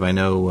alternative? I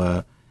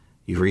know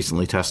you've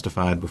recently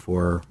testified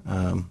before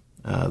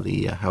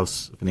the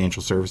House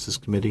Financial Services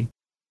Committee.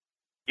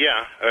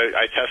 Yeah,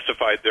 I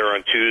testified there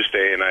on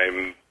Tuesday, and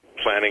I'm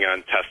planning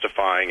on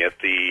testifying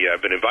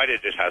I've been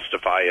invited to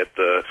testify at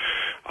the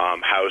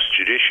House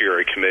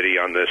Judiciary Committee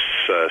on this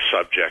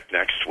subject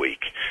next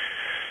week.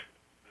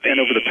 And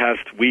over the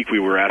past week, we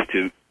were asked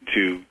to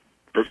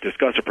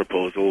discuss a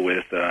proposal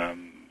with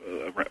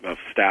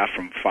staff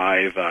from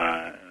 5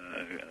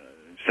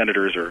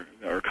 senators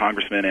or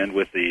congressmen and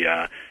with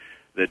the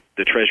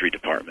Treasury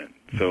Department.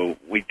 So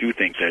we do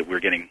think that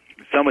we're getting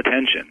some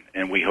attention,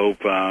 and we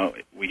hope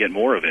we get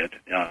more of it,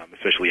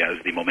 especially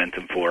as the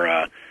momentum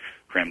for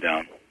cram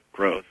down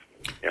grows.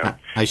 Yeah.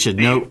 I should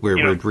note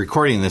we're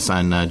recording this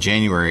on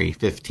January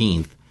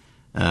 15th.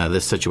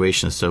 This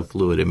situation is so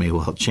fluid; it may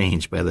well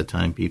change by the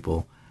time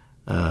people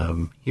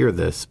hear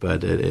this.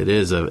 But it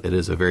is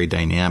a very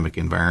dynamic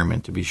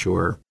environment, to be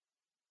sure.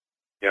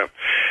 Yeah,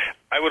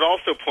 I would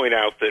also point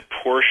out that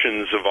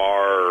portions of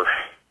our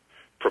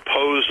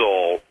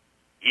proposal,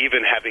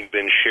 even having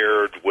been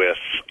shared with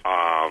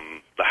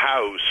the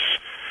House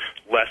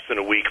less than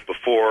a week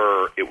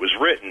before it was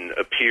written,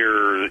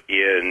 appear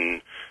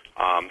in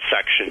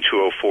Section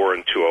 204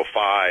 and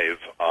 205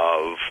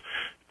 of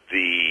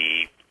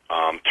the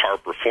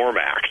TARP Reform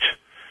Act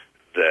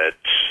that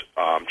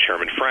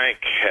Chairman Frank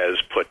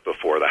has put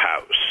before the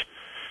House.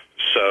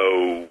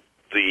 So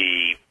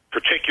the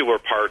particular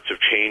parts of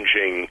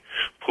changing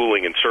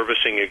pooling and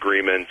servicing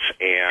agreements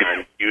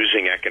and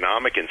using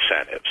economic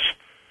incentives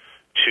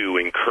to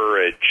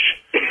encourage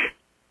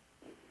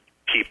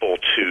people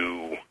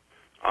to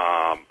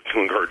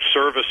encourage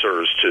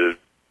servicers to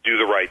do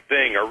the right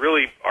thing are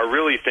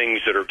really things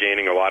that are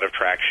gaining a lot of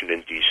traction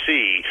in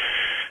D.C.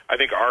 I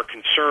think our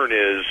concern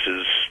is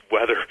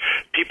whether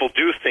people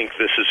do think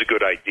this is a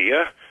good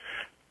idea.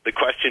 The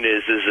question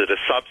is it a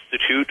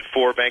substitute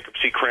for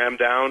bankruptcy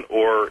cram-down,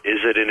 or is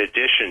it in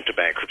addition to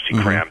bankruptcy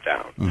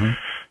cram-down?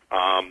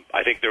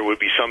 I think there would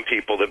be some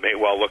people that may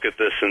well look at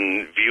this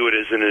and view it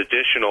as an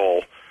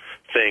additional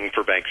thing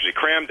for bankruptcy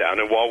cram-down.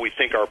 And while we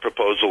think our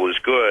proposal is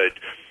good,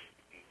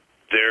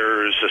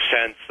 there's a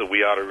sense that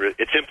we ought to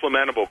it's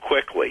implementable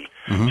quickly.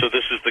 So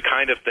this is the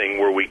kind of thing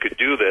where we could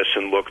do this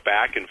and look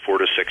back in 4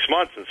 to 6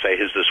 months and say,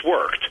 has this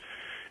worked?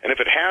 And if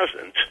it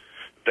hasn't,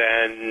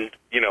 then,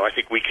 I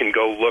think we can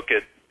go look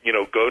at,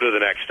 go to the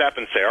next step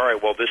and say, all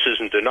right, well, this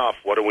isn't enough.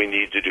 What do we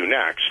need to do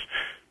next?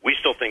 We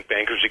still think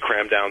bankruptcy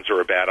cram-downs are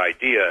a bad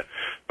idea,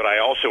 but I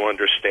also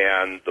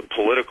understand the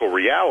political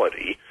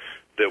reality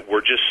that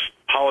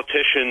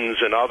politicians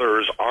and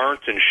others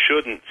aren't and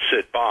shouldn't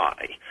sit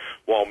by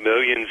while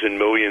millions and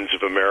millions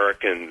of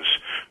Americans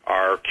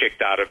are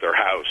kicked out of their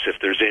house if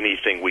there's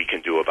anything we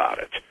can do about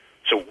it.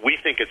 So we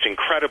think it's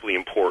incredibly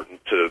important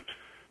to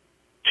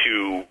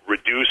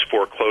reduce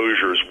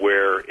foreclosures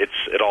where it's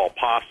at all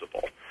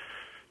possible.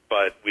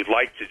 But we'd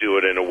like to do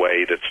it in a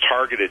way that's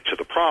targeted to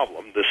the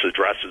problem. This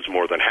addresses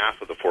more than half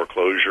of the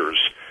foreclosures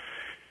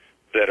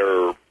that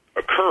are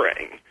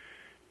occurring.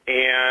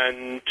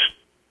 And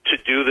to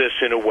do this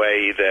in a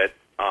way that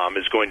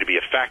is going to be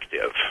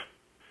effective.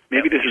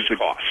 Maybe this is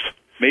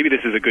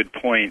a good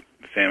point,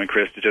 Sam and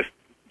Chris, to just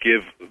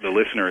give the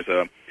listeners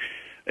a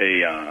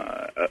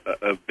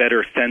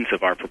better sense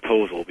of our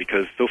proposal,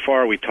 because so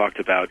far we've talked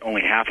about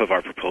only half of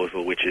our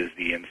proposal, which is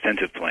the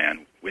incentive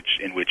plan,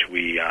 in which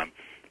we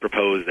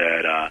propose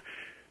that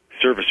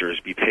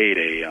servicers be paid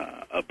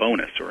a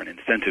bonus or an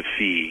incentive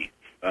fee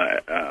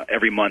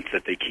every month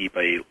that they keep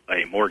a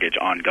mortgage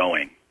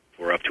ongoing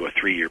for up to a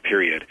 3-year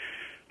period.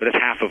 But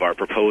that's half of our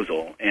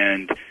proposal.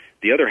 And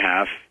the other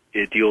half,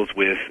 it deals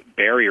with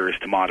barriers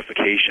to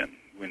modification.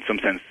 In some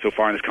sense, so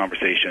far in this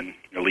conversation,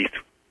 at least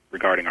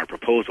regarding our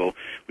proposal,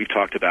 we've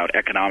talked about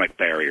economic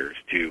barriers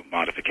to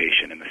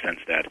modification in the sense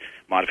that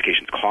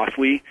modification is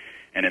costly,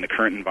 and in the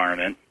current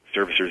environment,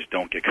 servicers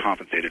don't get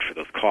compensated for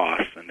those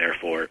costs and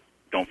therefore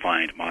don't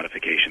find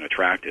modification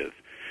attractive.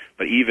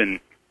 But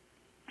even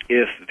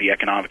if the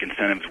economic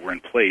incentives were in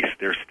place,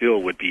 there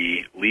still would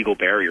be legal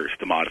barriers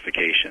to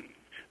modification.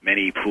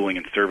 Many pooling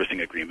and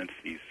servicing agreements,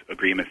 these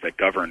agreements that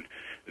govern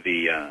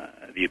the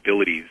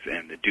abilities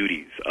and the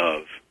duties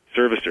of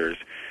servicers,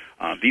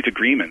 these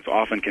agreements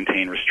often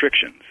contain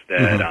restrictions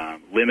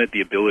that limit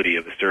the ability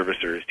of the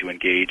servicers to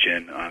engage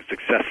in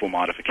successful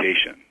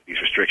modification.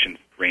 These restrictions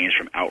range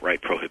from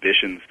outright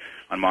prohibitions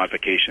on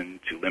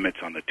modification to limits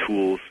on the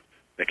tools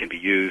that can be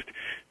used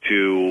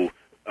to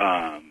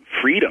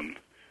freedom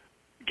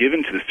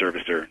given to the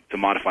servicer to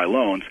modify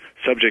loans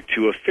subject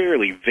to a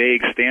fairly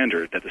vague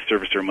standard that the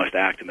servicer must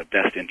act in the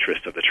best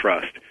interest of the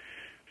trust.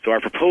 So our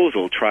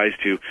proposal tries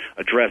to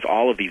address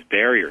all of these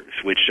barriers,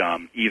 which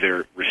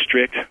either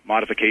restrict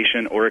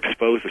modification or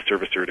expose the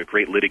servicer to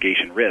great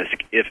litigation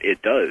risk if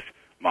it does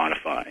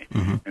modify.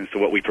 Mm-hmm. And so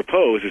what we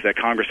propose is that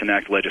Congress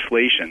enact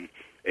legislation,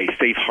 a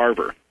safe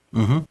harbor,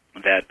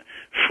 that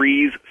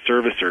frees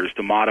servicers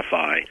to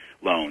modify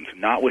loans,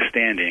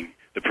 notwithstanding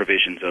the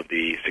provisions of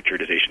the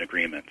securitization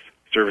agreements.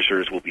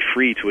 Servicers will be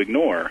free to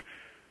ignore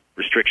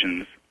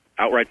restrictions,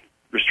 outright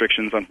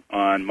restrictions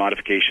on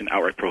modification,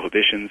 outright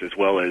prohibitions, as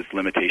well as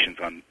limitations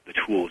on the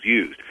tools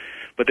used.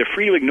 But they're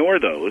free to ignore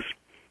those,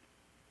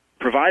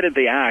 provided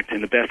they act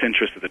in the best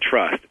interest of the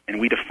trust. And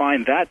we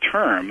define that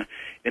term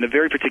in a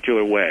very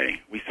particular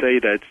way. We say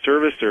that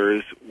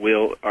servicers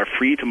are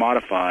free to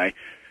modify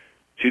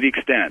to the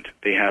extent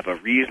they have a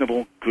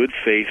reasonable, good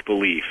faith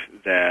belief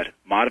that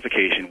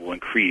modification will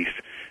increase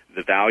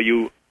the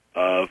value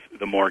of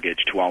the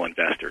mortgage to all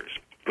investors.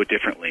 Put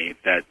differently,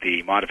 that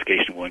the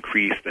modification will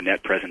increase the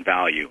net present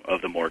value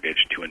of the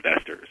mortgage to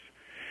investors.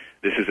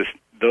 This is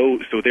though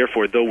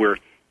we're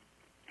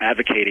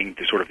advocating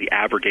sort of the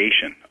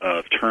abrogation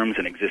of terms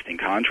in existing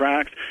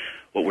contracts,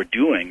 what we're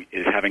doing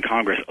is having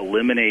Congress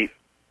eliminate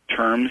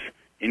terms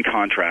in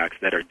contracts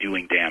that are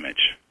doing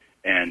damage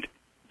and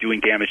doing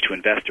damage to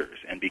investors.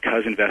 And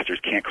because investors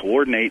can't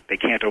coordinate, they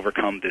can't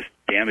overcome this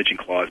damaging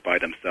clause by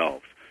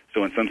themselves.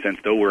 So in some sense,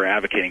 though we're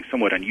advocating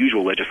somewhat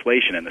unusual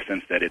legislation in the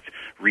sense that it's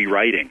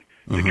rewriting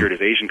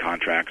securitization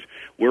contracts,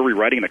 we're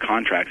rewriting the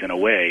contracts in a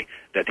way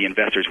that the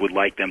investors would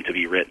like them to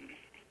be written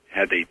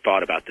had they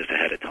thought about this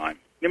ahead of time.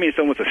 I mean, it's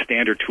almost a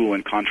standard tool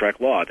in contract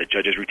law that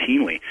judges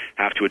routinely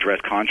have to address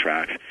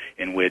contracts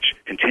in which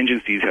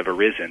contingencies have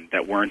arisen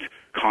that weren't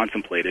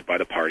contemplated by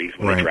the parties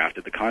when they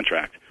drafted the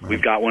contract. Right.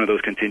 We've got one of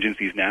those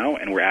contingencies now,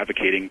 and we're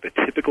advocating the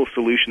typical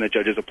solution that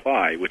judges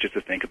apply, which is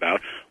to think about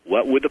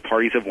what would the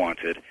parties have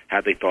wanted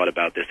had they thought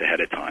about this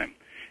ahead of time.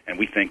 And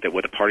we think that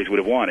what the parties would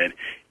have wanted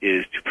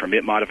is to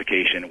permit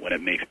modification when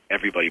it makes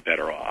everybody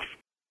better off.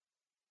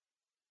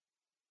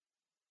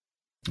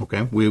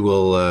 Okay, we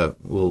will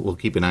we'll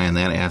keep an eye on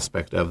that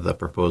aspect of the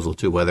proposal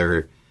too.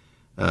 Whether,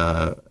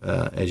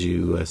 as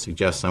you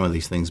suggest, some of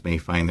these things may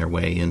find their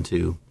way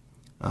into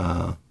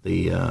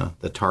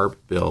the TARP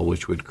bill,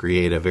 which would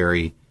create a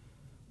very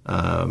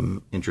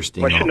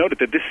interesting. Well, I should note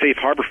that this safe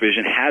harbor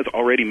provision has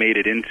already made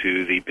it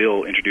into the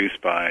bill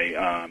introduced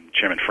by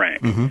Chairman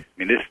Frank. Mm-hmm.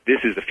 I mean, this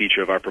is the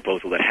feature of our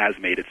proposal that has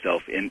made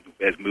itself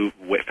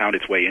found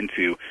its way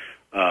into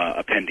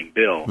a pending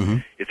bill. Mm-hmm.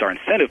 It's our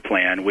incentive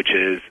plan, which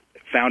is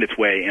found its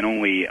way in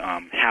only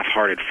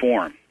half-hearted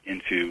form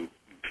into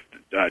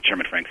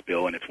Chairman Frank's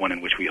bill, and it's one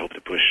in which we hope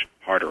to push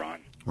harder on.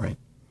 Right.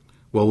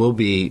 Well, we'll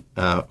be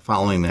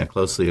following that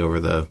closely over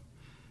the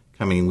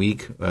coming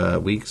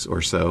weeks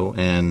or so,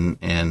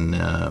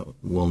 and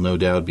we'll no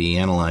doubt be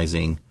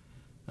analyzing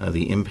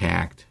the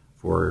impact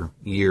for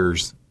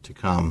years to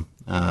come.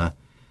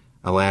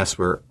 Alas,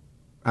 we're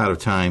out of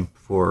time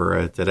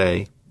for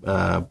today,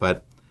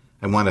 but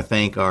I want to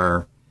thank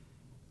our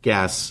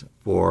guests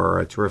for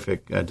a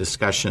terrific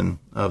discussion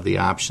of the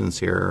options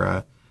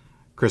here.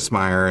 Chris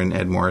Meyer and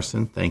Ed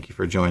Morrison, thank you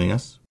for joining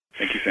us.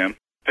 Thank you, Sam.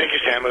 Thank you,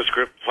 Sam. It was a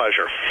great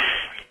pleasure.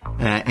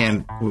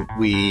 And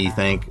we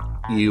thank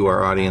you,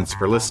 our audience,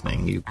 for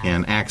listening. You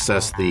can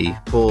access the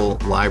full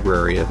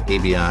library of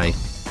ABI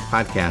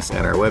podcasts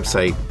at our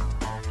website,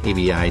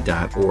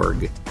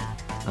 abi.org.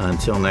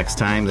 Until next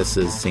time, this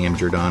is Sam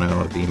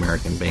Giordano of the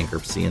American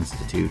Bankruptcy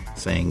Institute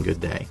saying good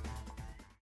day.